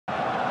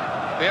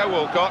Theo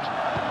Walcott.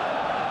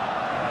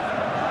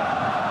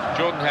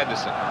 Jordan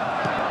Henderson.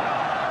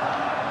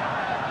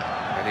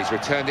 And he's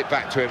returned it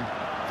back to him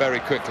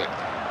very quickly.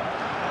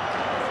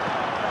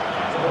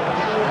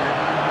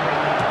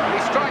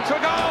 He strikes a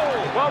goal!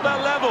 Well,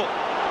 they're level.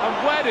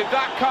 And where did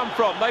that come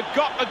from? They've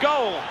got the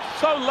goal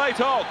so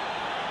late on.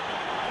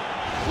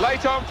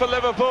 Late on for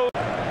Liverpool. The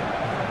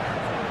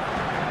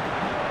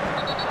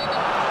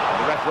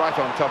ref right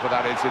on top of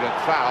that incident.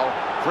 Foul,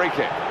 free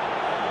kick.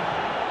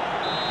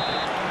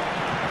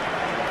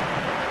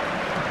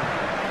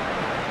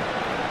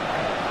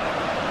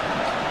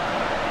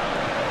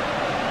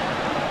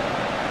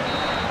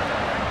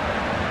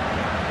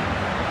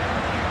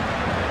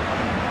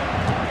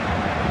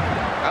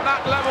 And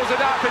that levels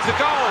it up. It's a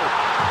goal.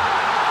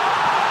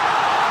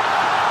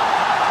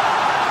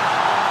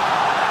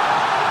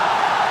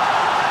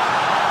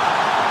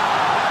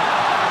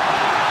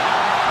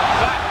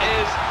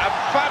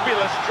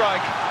 Fabulous strike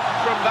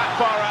from that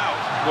far out.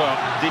 Well,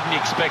 didn't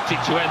expect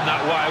it to end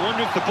that way. I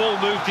wonder if the ball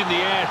moved in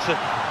the air to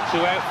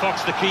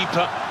outfox the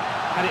keeper.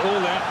 Had it all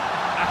there.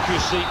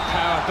 Accuracy,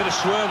 power, bit of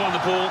swerve on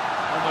the ball.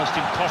 Almost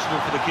impossible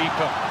for the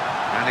keeper.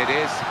 And it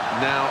is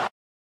now.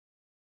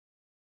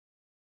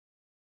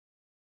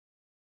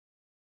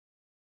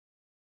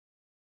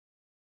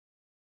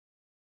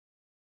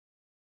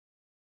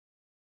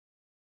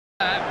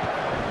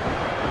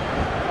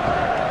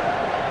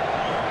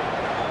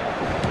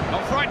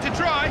 Right to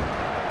try,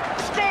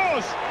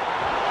 scores!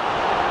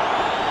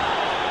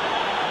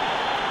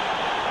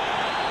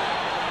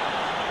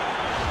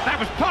 That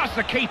was past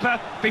the keeper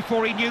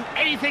before he knew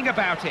anything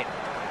about it.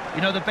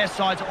 You know, the best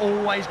sides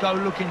always go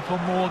looking for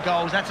more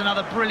goals. That's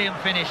another brilliant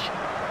finish.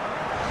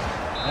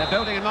 They're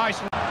building a nice...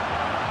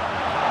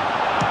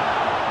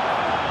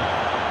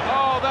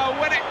 Oh, they'll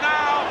win it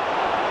now!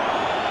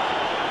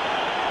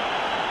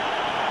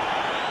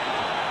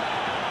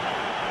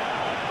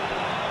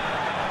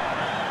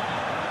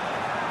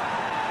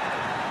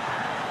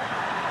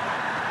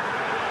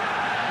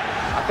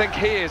 I think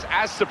he is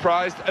as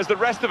surprised as the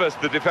rest of us,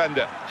 the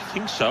defender. I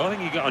think so. I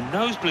think he got a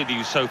nosebleed. He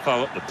was so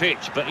far up the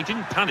pitch, but he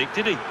didn't panic,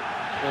 did he?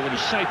 Well, when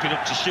he's shaping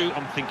up to shoot,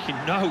 I'm thinking,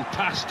 no,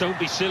 pass, don't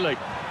be silly.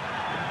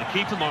 The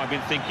keeper might have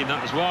been thinking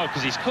that as well,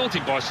 because he's caught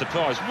him by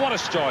surprise. What a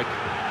strike.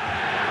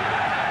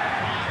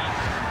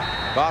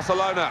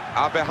 Barcelona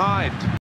are behind.